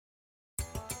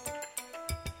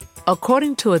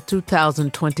According to a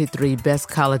 2023 Best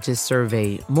Colleges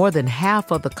survey, more than half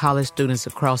of the college students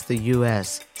across the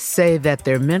U.S. say that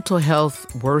their mental health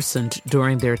worsened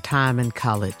during their time in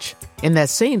college. In that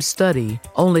same study,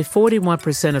 only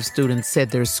 41% of students said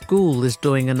their school is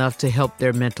doing enough to help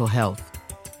their mental health.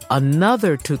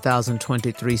 Another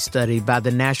 2023 study by the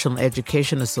National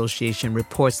Education Association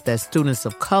reports that students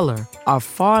of color are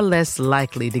far less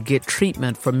likely to get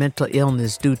treatment for mental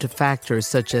illness due to factors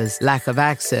such as lack of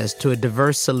access to a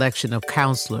diverse selection of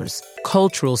counselors,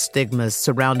 cultural stigmas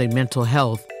surrounding mental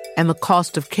health, and the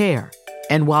cost of care.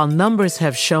 And while numbers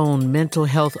have shown mental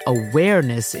health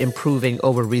awareness improving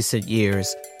over recent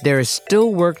years, there is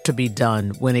still work to be done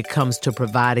when it comes to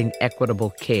providing equitable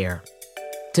care.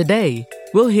 Today,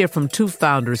 we'll hear from two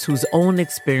founders whose own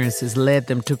experiences led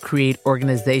them to create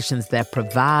organizations that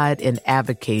provide and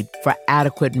advocate for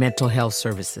adequate mental health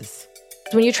services.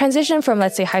 When you transition from,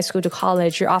 let's say, high school to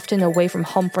college, you're often away from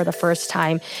home for the first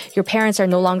time. Your parents are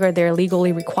no longer there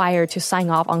legally required to sign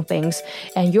off on things,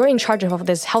 and you're in charge of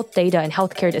this health data and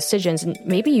healthcare decisions, and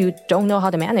maybe you don't know how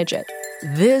to manage it.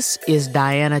 This is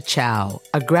Diana Chow,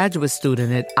 a graduate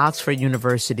student at Oxford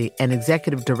University and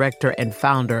executive director and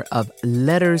founder of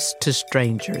Letters to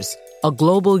Strangers, a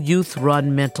global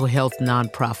youth-run mental health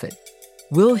nonprofit.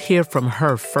 We'll hear from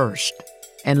her first,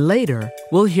 and later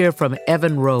we'll hear from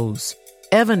Evan Rose.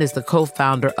 Evan is the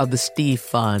co-founder of the Steve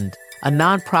Fund, a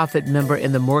nonprofit member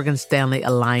in the Morgan Stanley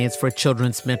Alliance for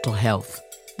Children's Mental Health.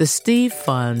 The Steve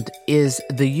Fund is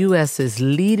the U.S.'s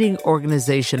leading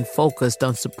organization focused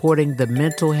on supporting the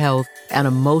mental health and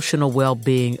emotional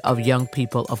well-being of young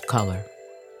people of color.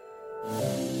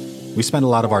 We spend a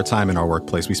lot of our time in our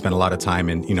workplace. We spend a lot of time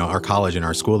in, our college and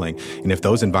our schooling. And if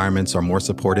those environments are more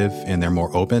supportive and they're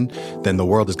more open, then the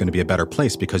world is going to be a better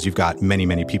place because you've got many,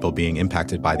 many people being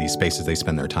impacted by these spaces they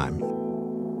spend their time.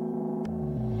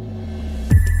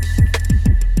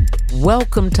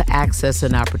 Welcome to Access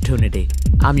and Opportunity.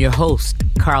 I'm your host,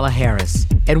 Carla Harris,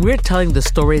 and we're telling the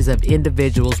stories of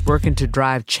individuals working to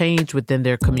drive change within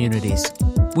their communities.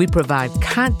 We provide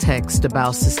context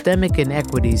about systemic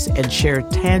inequities and share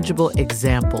tangible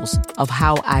examples of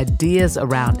how ideas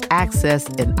around access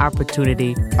and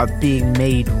opportunity are being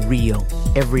made real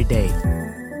every day.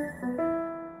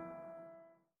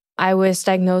 I was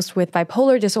diagnosed with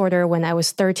bipolar disorder when I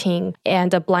was 13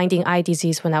 and a blinding eye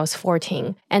disease when I was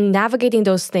 14. And navigating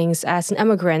those things as an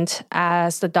immigrant,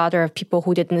 as the daughter of people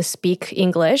who didn't speak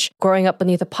English, growing up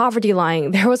beneath the poverty line,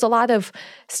 there was a lot of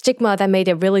stigma that made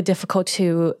it really difficult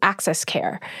to access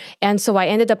care. And so I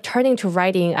ended up turning to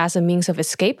writing as a means of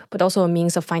escape, but also a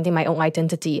means of finding my own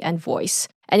identity and voice.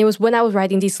 And it was when I was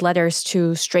writing these letters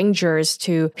to strangers,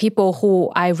 to people who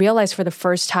I realized for the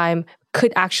first time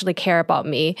could actually care about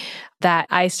me, that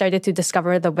I started to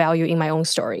discover the value in my own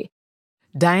story.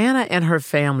 Diana and her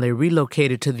family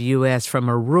relocated to the U.S. from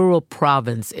a rural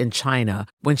province in China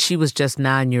when she was just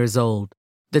 9 years old.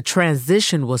 The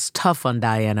transition was tough on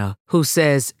Diana, who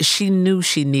says she knew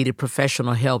she needed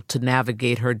professional help to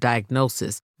navigate her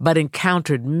diagnosis, but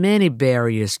encountered many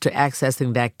barriers to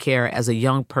accessing that care as a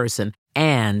young person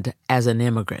and as an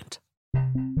immigrant.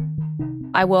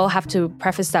 I will have to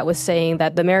preface that with saying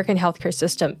that the American healthcare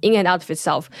system, in and out of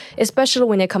itself, especially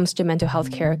when it comes to mental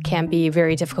health care, can be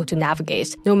very difficult to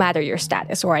navigate, no matter your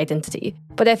status or identity.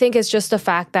 But I think it's just the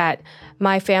fact that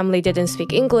my family didn't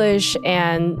speak English,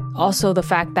 and also the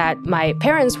fact that my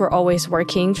parents were always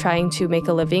working, trying to make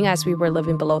a living as we were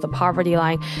living below the poverty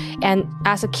line. And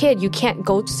as a kid, you can't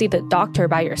go to see the doctor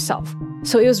by yourself.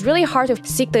 So it was really hard to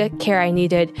seek the care I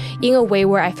needed in a way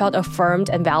where I felt affirmed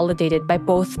and validated by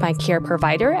both my care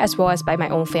provider as well as by my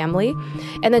own family,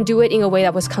 and then do it in a way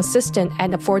that was consistent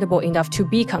and affordable enough to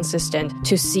be consistent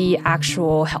to see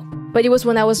actual help. But it was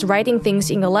when I was writing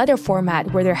things in a letter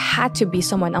format where there had to be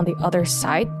someone on the other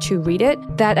side to read it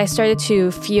that I started to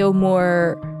feel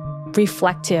more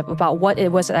reflective about what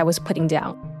it was that I was putting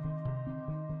down.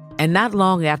 And not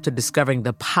long after discovering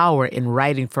the power in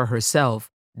writing for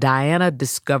herself, Diana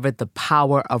discovered the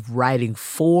power of writing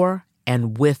for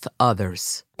and with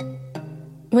others.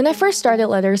 When I first started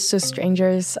Letters to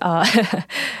Strangers,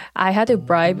 I had to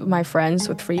bribe my friends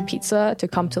with free pizza to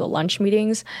come to the lunch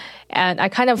meetings. And I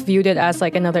kind of viewed it as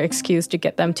like another excuse to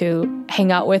get them to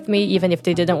hang out with me, even if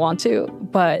they didn't want to.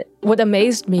 But what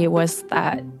amazed me was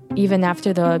that even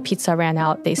after the pizza ran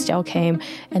out, they still came.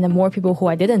 And then more people who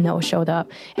I didn't know showed up.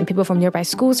 And people from nearby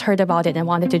schools heard about it and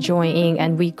wanted to join in.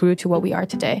 And we grew to what we are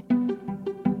today.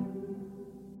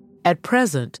 At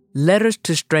present, Letters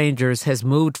to Strangers has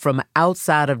moved from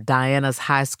outside of Diana's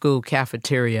high school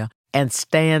cafeteria and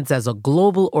stands as a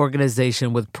global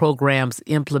organization with programs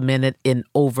implemented in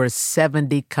over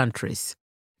 70 countries.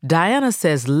 Diana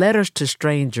says Letters to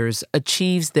Strangers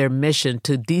achieves their mission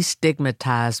to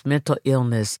destigmatize mental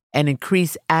illness and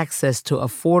increase access to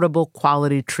affordable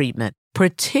quality treatment,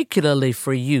 particularly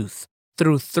for youth,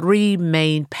 through 3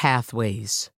 main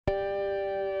pathways.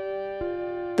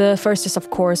 The first is,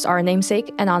 of course, our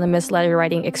namesake anonymous letter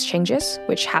writing exchanges,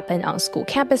 which happen on school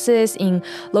campuses, in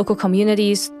local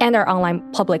communities, and our online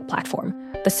public platform.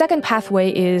 The second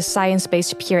pathway is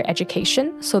science-based peer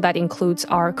education, so that includes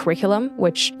our curriculum,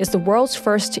 which is the world's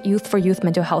first youth-for-youth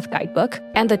mental health guidebook,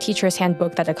 and the teacher's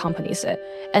handbook that accompanies it.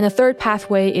 And the third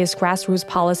pathway is grassroots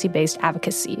policy-based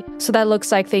advocacy. So that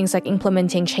looks like things like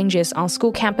implementing changes on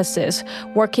school campuses,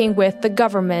 working with the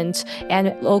government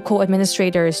and local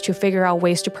administrators to figure out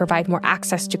ways to provide more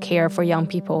access to care for young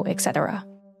people, etc.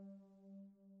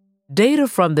 Data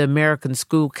from the American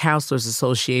School Counselors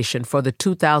Association for the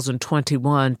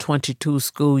 2021-22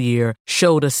 school year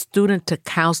showed a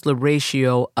student-to-counselor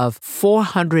ratio of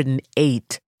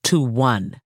 408 to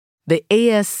 1. The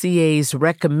ASCA's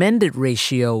recommended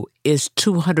ratio is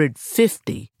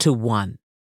 250 to 1.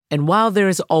 And while there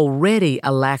is already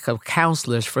a lack of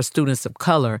counselors for students of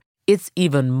color, it's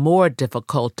even more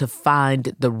difficult to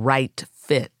find the right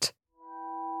fit.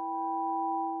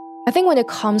 I think when it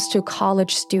comes to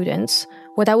college students,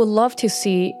 what I would love to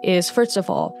see is, first of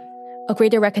all, a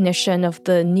greater recognition of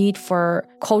the need for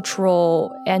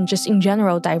cultural and just in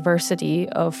general diversity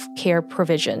of care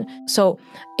provision. So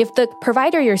if the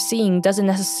provider you're seeing doesn't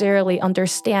necessarily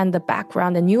understand the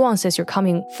background and nuances you're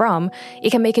coming from, it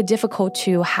can make it difficult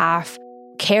to have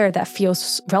care that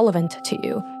feels relevant to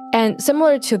you. And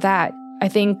similar to that, I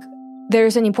think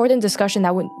there's an important discussion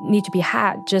that would need to be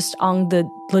had just on the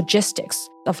logistics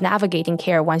of navigating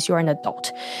care once you're an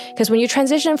adult. Because when you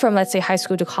transition from, let's say, high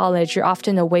school to college, you're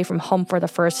often away from home for the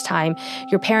first time.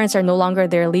 Your parents are no longer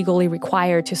there legally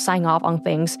required to sign off on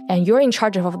things. And you're in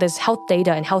charge of all this health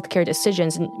data and healthcare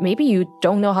decisions, and maybe you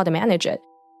don't know how to manage it.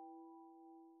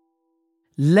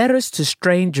 Letters to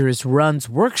Strangers runs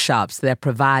workshops that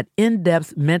provide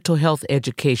in-depth mental health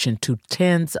education to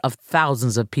tens of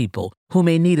thousands of people who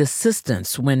may need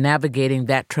assistance when navigating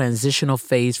that transitional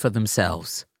phase for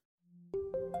themselves.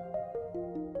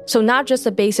 So not just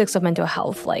the basics of mental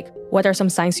health, like what are some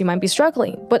signs you might be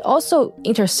struggling, but also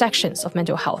intersections of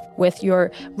mental health with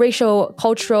your racial,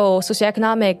 cultural,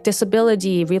 socioeconomic,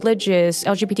 disability, religious,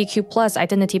 LGBTQ+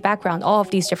 identity background, all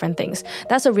of these different things.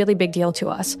 That's a really big deal to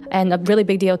us and a really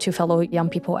big deal to fellow young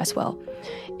people as well.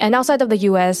 And outside of the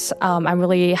US, I'm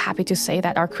really happy to say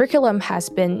that our curriculum has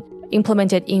been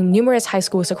implemented in numerous high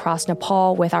schools across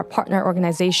Nepal with our partner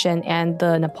organization and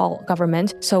the Nepal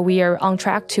government. So we are on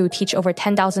track to teach over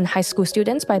 10,000 high school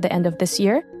students by the end of this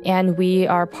year. And we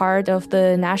are part of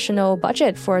the national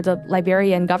budget for the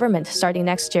Liberian government starting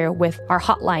next year with our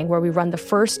hotline, where we run the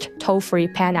first toll-free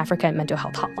Pan-African mental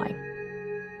health hotline.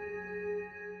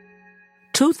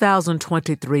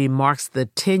 2023 marks the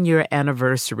 10-year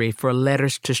anniversary for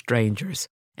Letters to Strangers,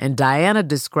 and Diana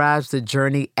describes the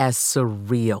journey as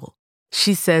surreal.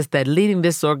 She says that leading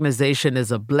this organization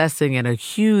is a blessing and a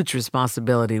huge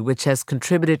responsibility, which has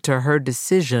contributed to her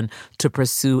decision to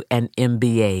pursue an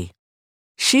MBA.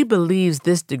 She believes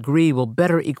this degree will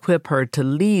better equip her to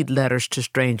lead Letters to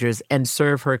Strangers and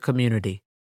serve her community.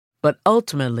 But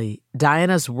ultimately,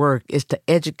 Diana's work is to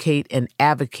educate and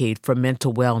advocate for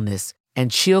mental wellness,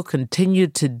 and she'll continue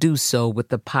to do so with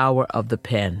the power of the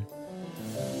pen.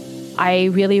 I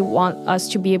really want us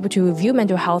to be able to view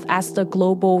mental health as the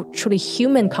global, truly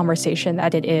human conversation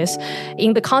that it is,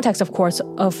 in the context, of course,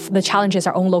 of the challenges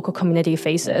our own local community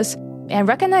faces, and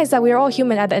recognize that we are all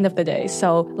human at the end of the day.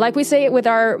 So, like we say with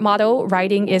our motto,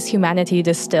 writing is humanity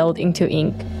distilled into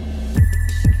ink.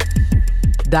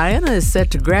 Diana is set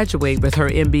to graduate with her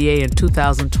MBA in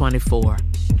 2024.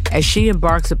 As she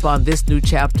embarks upon this new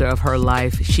chapter of her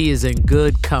life, she is in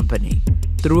good company.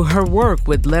 Through her work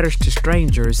with Letters to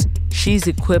Strangers, she's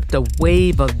equipped a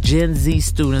wave of Gen Z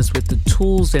students with the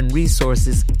tools and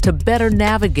resources to better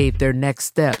navigate their next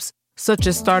steps, such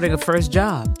as starting a first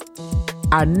job.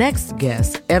 Our next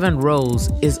guest, Evan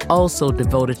Rose, is also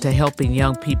devoted to helping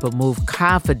young people move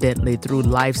confidently through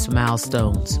life's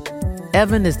milestones.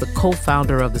 Evan is the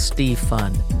co-founder of the Steve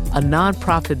Fund, a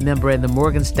nonprofit member in the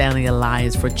Morgan Stanley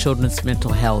Alliance for Children's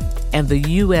Mental Health, and the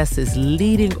U.S.'s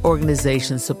leading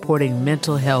organization supporting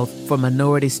mental health for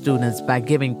minority students by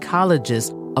giving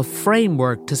colleges a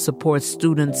framework to support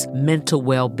students' mental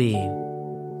well-being.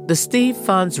 The Steve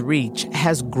Fund's reach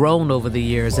has grown over the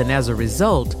years, and as a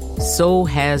result, so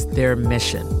has their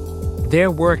mission. Their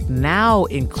work now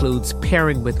includes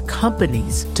pairing with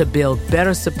companies to build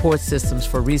better support systems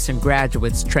for recent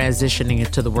graduates transitioning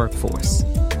into the workforce.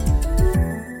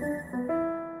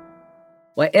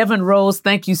 Well, Evan Rose,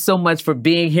 thank you so much for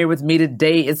being here with me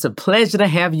today. It's a pleasure to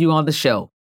have you on the show.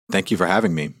 Thank you for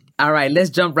having me. All right, let's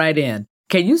jump right in.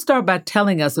 Can you start by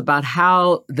telling us about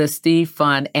how the Steve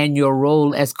Fund and your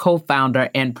role as co-founder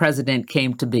and president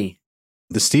came to be?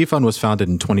 The Steve Fund was founded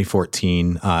in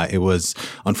 2014. It was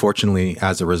unfortunately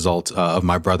as a result of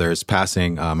my brother's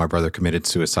passing. My brother committed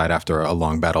suicide after a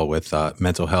long battle with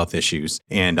mental health issues.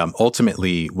 And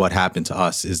ultimately, what happened to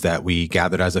us is that we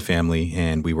gathered as a family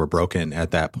and we were broken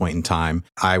at that point in time.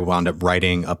 I wound up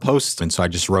writing a post. And so I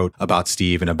just wrote about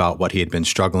Steve and about what he had been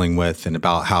struggling with and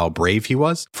about how brave he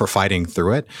was for fighting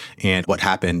through it. And what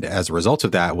happened as a result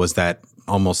of that was that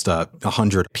almost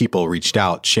 100 people reached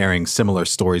out sharing similar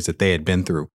stories that they had been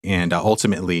through. And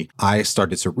ultimately, I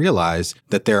started to realize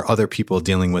that there are other people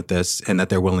dealing with this and that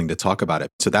they're willing to talk about it.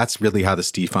 So that's really how the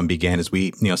Steve Fund began, is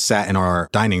we, sat in our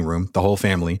dining room, the whole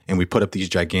family, and we put up these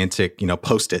gigantic,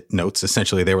 Post-it notes.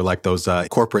 Essentially, they were like those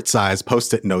corporate size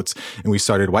Post-it notes. And we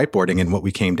started whiteboarding. And what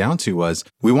we came down to was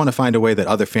we want to find a way that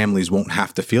other families won't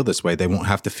have to feel this way. They won't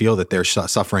have to feel that they're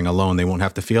suffering alone. They won't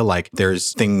have to feel like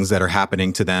there's things that are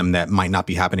happening to them that might not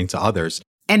be happening to others.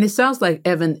 And it sounds like,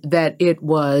 Evan, that it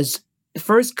was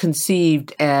first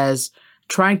conceived as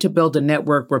trying to build a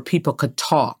network where people could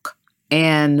talk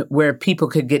and where people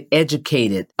could get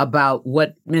educated about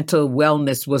what mental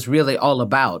wellness was really all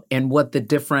about and what the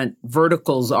different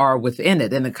verticals are within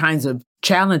it and the kinds of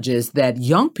challenges that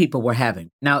young people were having.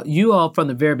 Now, you all from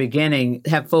the very beginning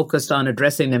have focused on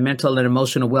addressing the mental and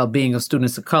emotional well-being of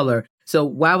students of color. So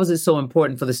why was it so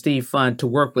important for the Steve Fund to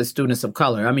work with students of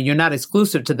color? I mean, you're not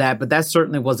exclusive to that, but that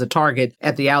certainly was a target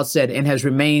at the outset and has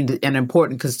remained an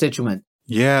important constituent.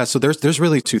 Yeah, so there's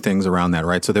really two things around that,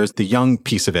 right? So there's the young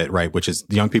piece of it, right, which is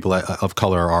the young people of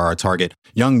color are our target.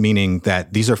 Young meaning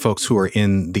that these are folks who are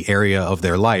in the area of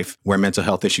their life where mental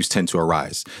health issues tend to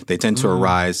arise. They tend to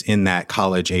arise in that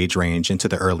college age range into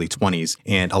the early 20s.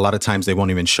 And a lot of times they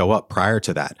won't even show up prior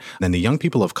to that. And the young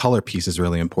people of color piece is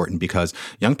really important because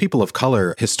young people of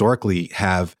color historically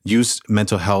have used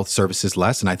mental health services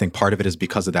less. And I think part of it is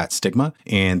because of that stigma.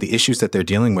 And the issues that they're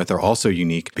dealing with are also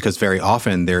unique because very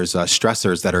often there's stressors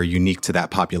that are unique to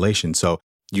that population. So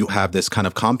you have this kind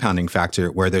of compounding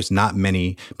factor where there's not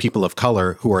many people of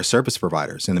color who are service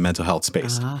providers in the mental health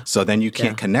space. So then you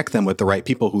can't connect them with the right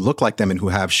people who look like them and who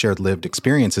have shared lived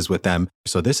experiences with them.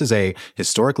 So this is a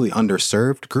historically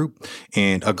underserved group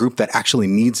and a group that actually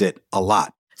needs it a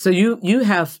lot. So you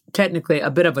have technically a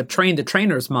bit of a train the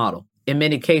trainers model in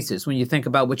many cases when you think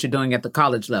about what you're doing at the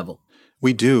college level.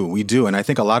 We do. And I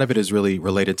think a lot of it is really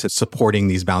related to supporting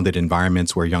these bounded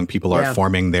environments where young people are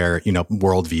forming their,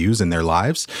 worldviews in their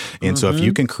lives. And so if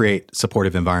you can create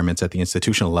supportive environments at the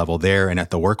institutional level there and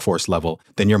at the workforce level,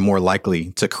 then you're more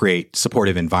likely to create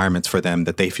supportive environments for them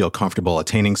that they feel comfortable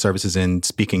attaining services in,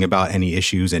 speaking about any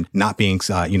issues and not being,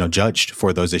 judged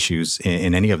for those issues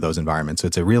in any of those environments. So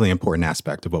it's a really important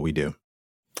aspect of what we do.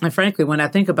 And frankly, when I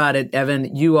think about it,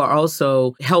 Evan, you are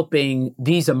also helping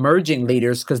these emerging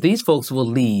leaders, because these folks will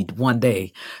lead one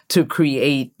day, to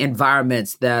create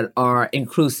environments that are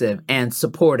inclusive and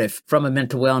supportive from a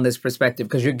mental wellness perspective,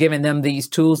 because you're giving them these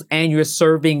tools and you're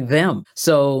serving them.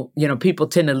 So, people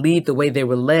tend to lead the way they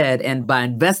were led. And by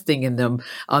investing in them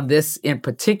on this in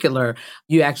particular,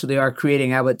 you actually are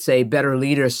creating, I would say, better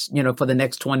leaders, for the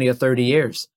next 20 or 30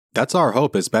 years. That's our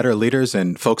hope, is better leaders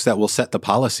and folks that will set the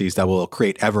policies that will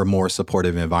create ever more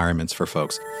supportive environments for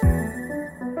folks.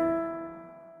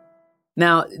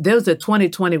 Now, there was a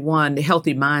 2021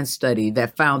 Healthy Mind study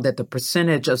that found that the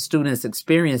percentage of students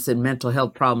experiencing mental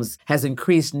health problems has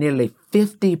increased nearly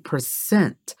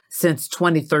 50% since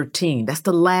 2013. That's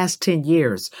the last 10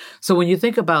 years. So when you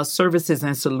think about services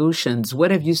and solutions,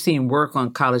 what have you seen work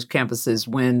on college campuses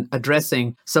when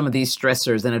addressing some of these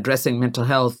stressors and addressing mental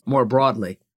health more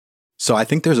broadly? So I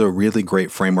think there's a really great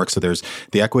framework. So there's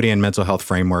the Equity and Mental Health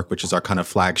Framework, which is our kind of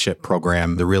flagship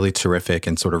program, the really terrific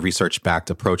and sort of research-backed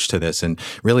approach to this. And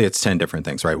really, it's 10 different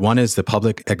things, right? One is the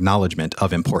public acknowledgement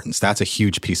of importance. That's a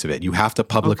huge piece of it. You have to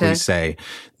publicly say,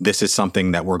 this is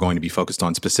something that we're going to be focused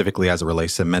on specifically as it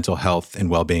relates to mental health and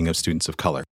well-being of students of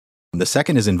color. The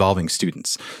second is involving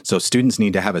students. So students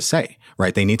need to have a say,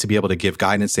 right? They need to be able to give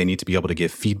guidance. They need to be able to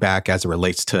give feedback as it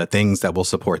relates to things that will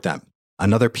support them.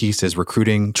 Another piece is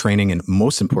recruiting, training, and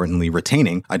most importantly,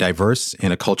 retaining a diverse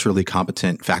and a culturally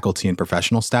competent faculty and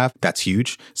professional staff. That's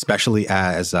huge, especially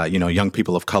as, young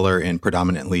people of color and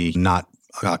predominantly not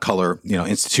color,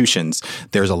 institutions,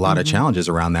 there's a lot of challenges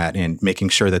around that, and making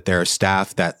sure that there are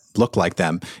staff that look like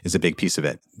them is a big piece of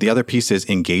it. The other piece is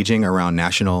engaging around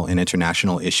national and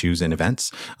international issues and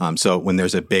events. So when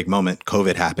there's a big moment,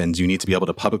 COVID happens, you need to be able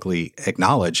to publicly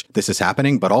acknowledge this is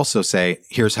happening, but also say,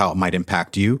 here's how it might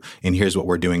impact you, and here's what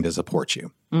we're doing to support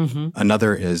you.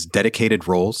 Another is dedicated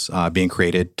roles being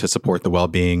created to support the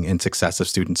well-being and success of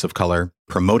students of color,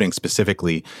 promoting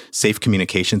specifically safe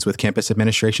communications with campus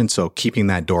administration. So keeping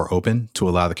that door open to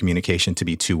allow the communication to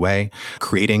be two-way,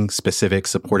 creating specific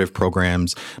supportive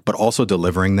programs, but also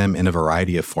delivering them in a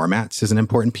variety of formats is an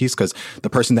important piece, because the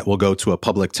person that will go to a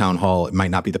public town hall, it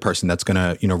might not be the person that's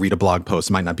going to, read a blog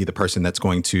post, might not be the person that's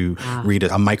going to read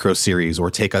a micro series or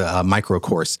take a micro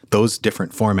course. Those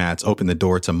different formats open the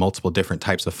door to multiple different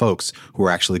types of folks who are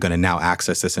actually going to now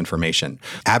access this information.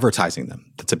 Advertising them,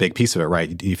 that's a big piece of it,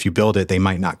 right? If you build it, they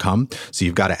might not come. So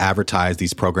you've got to advertise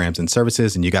these programs and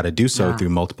services, and you got to do so through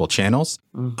multiple channels.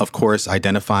 Of course,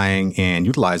 identifying and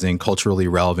utilizing culturally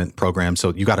relevant programs.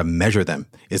 So you got to measure them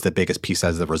is the biggest piece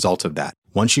as a result of that.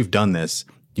 Once you've done this,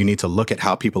 you need to look at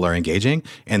how people are engaging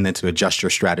and then to adjust your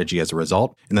strategy as a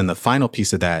result. And then the final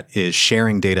piece of that is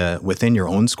sharing data within your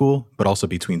own school, but also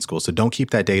between schools. So don't keep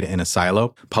that data in a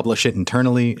silo. Publish it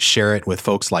internally, share it with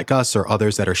folks like us or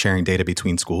others that are sharing data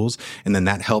between schools. And then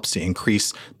that helps to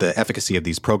increase the efficacy of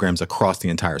these programs across the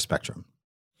entire spectrum.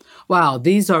 Wow,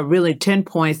 these are really 10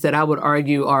 points that I would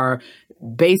argue are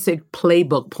basic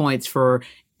playbook points for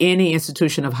any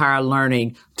institution of higher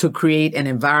learning to create an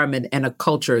environment and a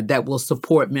culture that will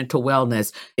support mental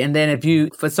wellness. And then if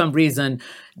you, for some reason,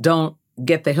 don't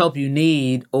get the help you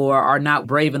need or are not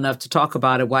brave enough to talk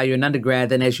about it while you're an undergrad,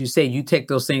 then as you say, you take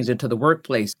those things into the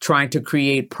workplace, trying to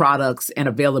create products and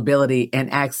availability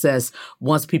and access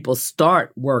once people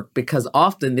start work, because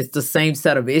often it's the same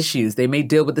set of issues. They may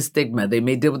deal with the stigma, they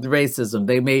may deal with the racism,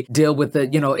 they may deal with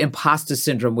the, imposter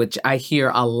syndrome, which I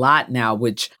hear a lot now,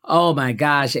 which, oh my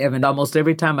gosh, Evan, almost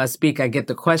every time I speak, I get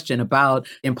the question about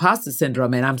imposter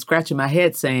syndrome, and I'm scratching my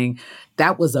head saying,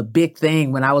 that was a big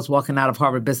thing when I was walking out of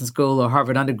Harvard Business School or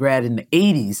Harvard undergrad in the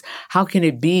 80s. How can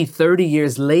it be 30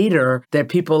 years later that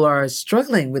people are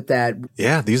struggling with that?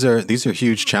 Yeah, these are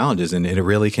huge challenges, and it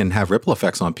really can have ripple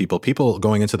effects on people. People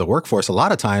going into the workforce, a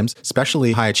lot of times,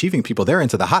 especially high achieving people, they're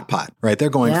into the hot pot, right? They're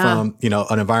going from,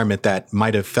 an environment that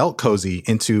might have felt cozy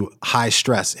into high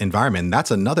stress environment. And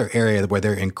that's another area where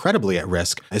they're incredibly at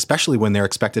risk, especially when they're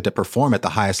expected to perform at the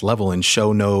highest level and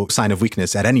show no sign of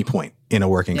weakness at any point in a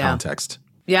working context.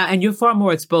 Yeah, and you're far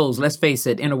more exposed, let's face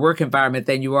it, in a work environment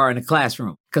than you are in a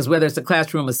classroom. Because whether it's a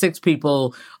classroom of 6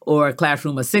 people or a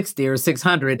classroom of 60 or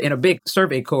 600 in a big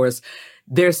survey course,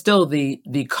 there's still the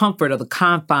comfort of the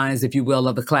confines, if you will,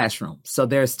 of the classroom. So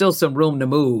there's still some room to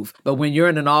move. But when you're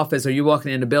in an office or you're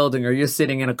walking in a building or you're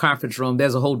sitting in a conference room,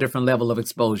 there's a whole different level of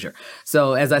exposure.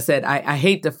 So as I said, I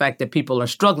hate the fact that people are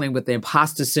struggling with the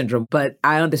imposter syndrome, but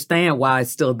I understand why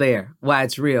it's still there, why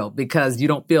it's real, because you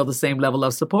don't feel the same level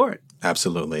of support.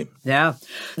 Absolutely. Yeah.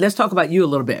 Let's talk about you a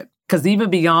little bit. Because even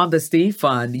beyond the Steve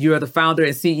Fund, you are the founder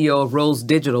and CEO of Rose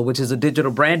Digital, which is a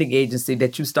digital branding agency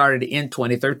that you started in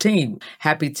 2013.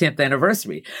 Happy 10th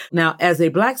anniversary. Now, as a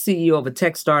Black CEO of a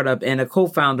tech startup and a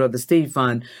co-founder of the Steve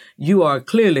Fund, you are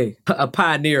clearly a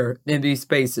pioneer in these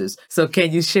spaces. So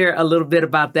can you share a little bit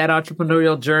about that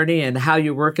entrepreneurial journey and how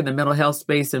your work in the mental health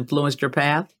space influenced your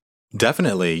path?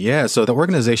 Definitely. Yeah. So the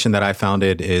organization that I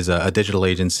founded is a digital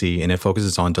agency, and it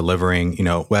focuses on delivering,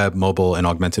 web, mobile, and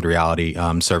augmented reality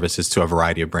services to a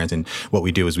variety of brands. And what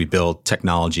we do is we build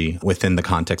technology within the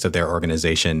context of their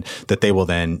organization that they will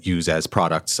then use as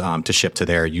products to ship to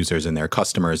their users and their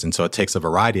customers. And so it takes a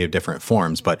variety of different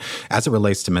forms. But as it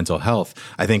relates to mental health,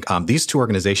 I think these two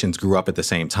organizations grew up at the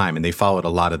same time, and they followed a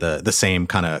lot of the same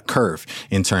kind of curve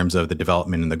in terms of the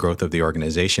development and the growth of the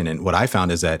organization. And what I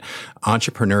found is that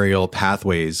entrepreneurial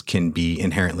pathways can be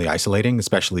inherently isolating,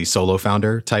 especially solo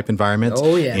founder type environments.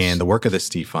 Oh, yes. And the work of the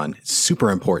Steve Fund is super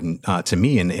important to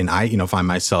me. And I, find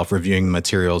myself reviewing the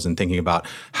materials and thinking about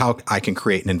how I can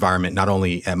create an environment, not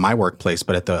only at my workplace,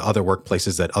 but at the other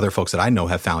workplaces that other folks that I know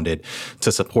have founded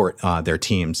to support their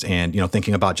teams. And,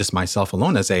 thinking about just myself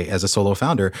alone as a solo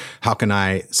founder, how can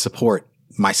I support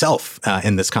myself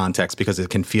in this context, because it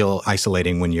can feel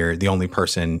isolating when you're the only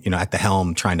person, at the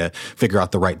helm trying to figure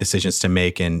out the right decisions to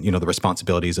make and, the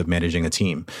responsibilities of managing a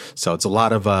team. So it's a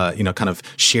lot of, kind of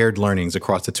shared learnings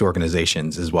across the two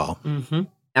organizations as well. Mm-hmm.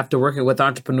 After working with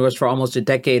entrepreneurs for almost a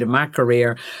decade of my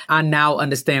career, I now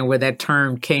understand where that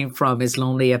term came from, is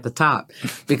lonely at the top.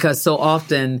 Because so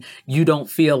often you don't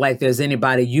feel like there's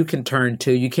anybody you can turn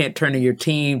to. You can't turn to your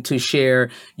team to share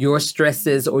your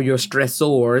stresses or your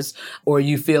stressors, or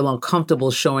you feel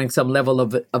uncomfortable showing some level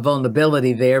of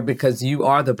vulnerability there because you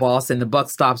are the boss and the buck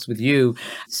stops with you.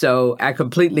 So I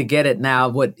completely get it now,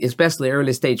 what especially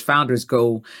early stage founders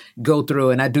go through.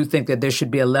 And I do think that there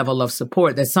should be a level of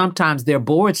support that sometimes their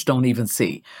boards don't even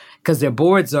see, because their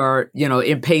boards are,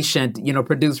 impatient,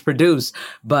 produce.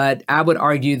 But I would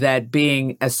argue that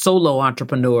being a solo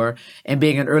entrepreneur and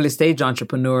being an early stage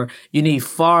entrepreneur, you need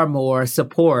far more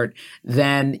support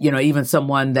than, even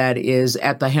someone that is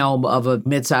at the helm of a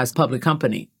mid-sized public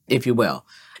company, if you will.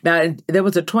 Now, there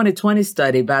was a 2020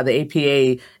 study by the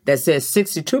APA that says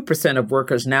 62% of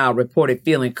workers now reported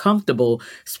feeling comfortable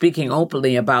speaking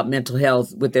openly about mental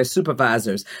health with their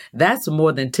supervisors. That's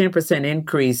more than 10%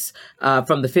 increase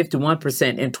from the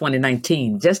 51% in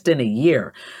 2019, just in a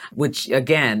year, which,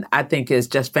 again, I think is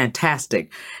just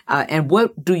fantastic. And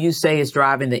what do you say is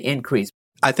driving the increase?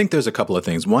 I think there's a couple of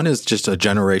things. One is just a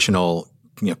generational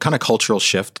kind of cultural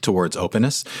shift towards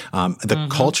openness. The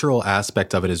cultural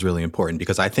aspect of it is really important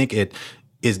because I think it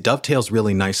dovetails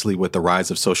really nicely with the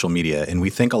rise of social media. And we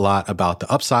think a lot about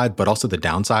the upside, but also the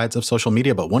downsides of social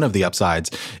media. But one of the upsides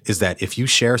is that if you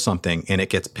share something and it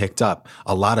gets picked up,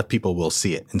 a lot of people will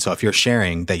see it. And so if you're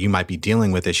sharing that you might be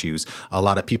dealing with issues, a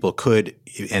lot of people could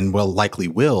and likely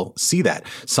will see that.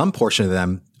 Some portion of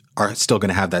them are still going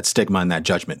to have that stigma and that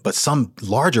judgment. But some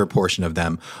larger portion of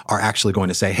them are actually going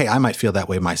to say, hey, I might feel that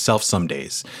way myself some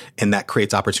days. And that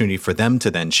creates opportunity for them to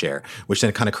then share, which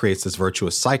then kind of creates this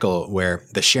virtuous cycle where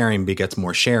the sharing begets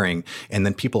more sharing. And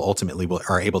then people ultimately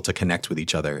are able to connect with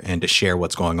each other and to share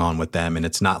what's going on with them. And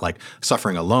it's not like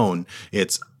suffering alone.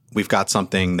 It's we've got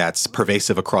something that's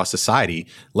pervasive across society.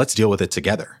 Let's deal with it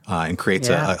together and creates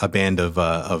a band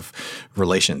of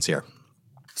relations here.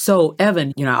 So,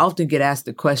 Evan, I often get asked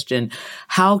the question,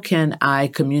 how can I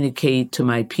communicate to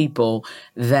my people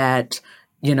that,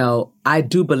 I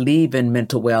do believe in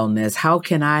mental wellness? How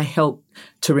can I help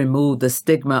to remove the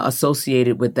stigma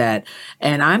associated with that?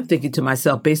 And I'm thinking to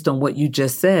myself, based on what you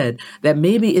just said, that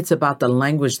maybe it's about the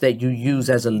language that you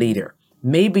use as a leader.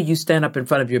 Maybe you stand up in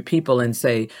front of your people and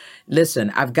say,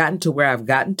 listen, I've gotten to where I've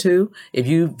gotten to. If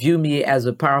you view me as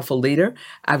a powerful leader,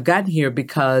 I've gotten here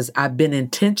because I've been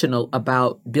intentional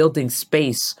about building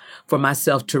space for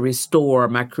myself to restore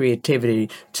my creativity,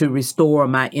 to restore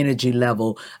my energy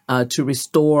level, to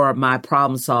restore my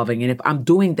problem solving. And if I'm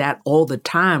doing that all the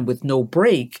time with no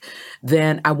break,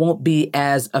 then I won't be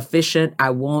as efficient. I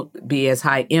won't be as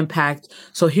high impact.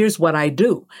 So here's what I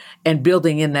do. And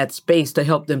building in that space to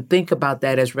help them think about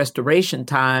that as restoration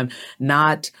time,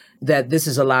 not that this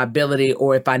is a liability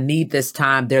or if I need this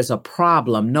time, there's a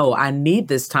problem. No, I need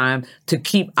this time to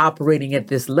keep operating at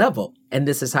this level. And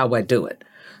this is how I do it.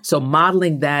 So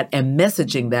modeling that and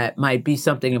messaging that might be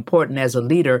something important as a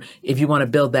leader if you want to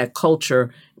build that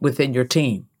culture within your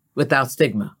team without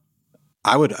stigma.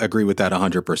 I would agree with that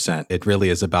 100%. It really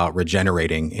is about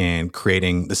regenerating and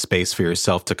creating the space for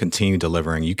yourself to continue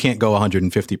delivering. You can't go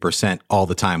 150% all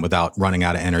the time without running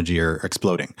out of energy or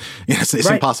exploding. It's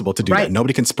impossible to do that.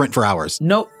 Nobody can sprint for hours.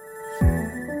 Nope.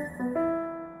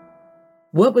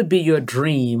 What would be your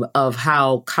dream of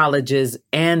how colleges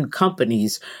and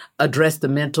companies address the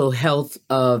mental health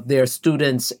of their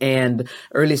students and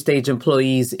early stage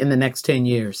employees in the next 10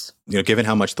 years? Given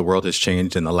how much the world has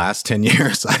changed in the last 10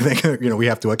 years, I think, we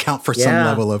have to account for some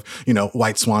level of,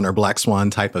 white swan or black swan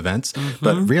type events.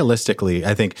 But realistically,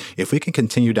 I think if we can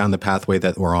continue down the pathway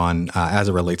that we're on as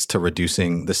it relates to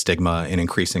reducing the stigma and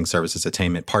increasing services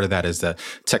attainment, part of that is the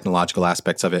technological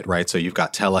aspects of it, right? So you've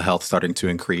got telehealth starting to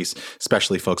increase,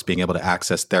 especially folks being able to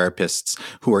access therapists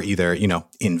who are either,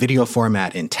 in video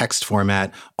format, in text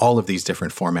format, all of these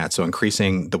different formats. So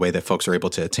increasing the way that folks are able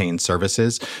to attain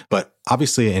services. But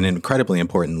obviously, and incredibly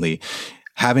importantly,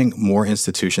 having more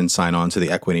institutions sign on to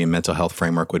the equity and mental health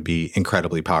framework would be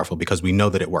incredibly powerful because we know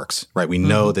that it works, right? We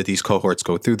know that these cohorts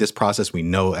go through this process. We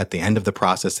know at the end of the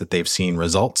process that they've seen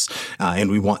results, and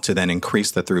we want to then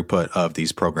increase the throughput of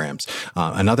these programs.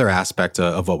 Another aspect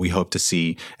of what we hope to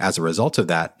see as a result of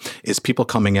that is people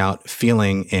coming out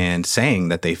feeling and saying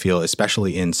that they feel,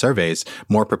 especially in surveys,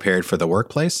 more prepared for the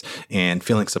workplace and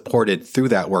feeling supported through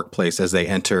that workplace as they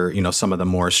enter, some of the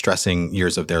more stressing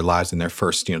years of their lives in their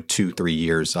first, 2-3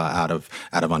 years out of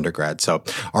undergrad. So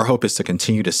our hope is to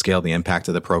continue to scale the impact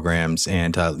of the programs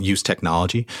and use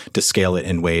technology to scale it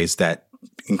in ways that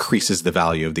increases the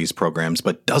value of these programs,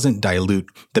 but doesn't dilute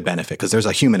the benefit, because there's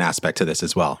a human aspect to this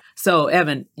as well. So,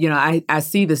 Evan, I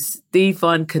see the Steve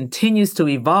Fund continues to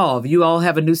evolve. You all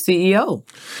have a new CEO.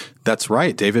 That's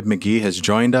right. David McGee has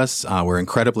joined us. We're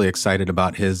incredibly excited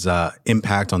about his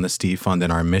impact on the Steve Fund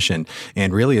and our mission.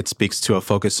 And really, it speaks to a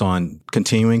focus on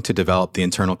continuing to develop the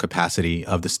internal capacity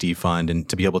of the Steve Fund and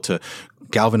to be able to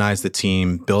galvanize the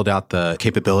team, build out the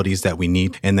capabilities that we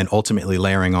need, and then ultimately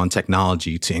layering on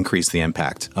technology to increase the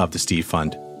impact of the Steve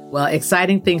Fund. Well,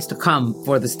 exciting things to come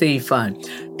for the Steve Fund.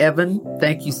 Evan,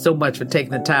 thank you so much for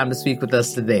taking the time to speak with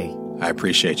us today. I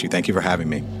appreciate you. Thank you for having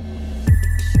me.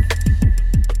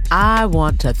 I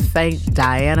want to thank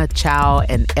Diana Chow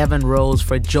and Evan Rose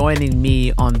for joining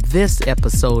me on this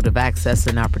episode of Access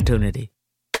and Opportunity.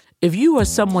 If you or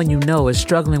someone you know is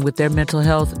struggling with their mental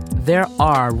health, there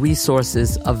are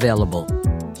resources available.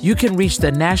 You can reach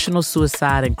the National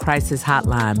Suicide and Crisis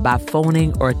Hotline by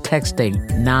phoning or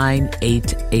texting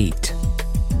 988.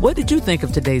 What did you think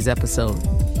of today's episode?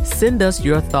 Send us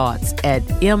your thoughts at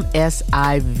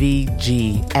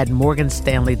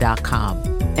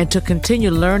msivg@morganstanley.com. And to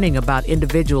continue learning about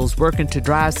individuals working to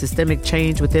drive systemic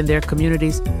change within their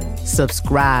communities,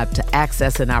 subscribe to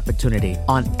Access and Opportunity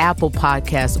on Apple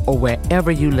Podcasts or wherever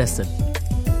you listen.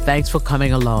 Thanks for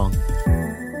coming along.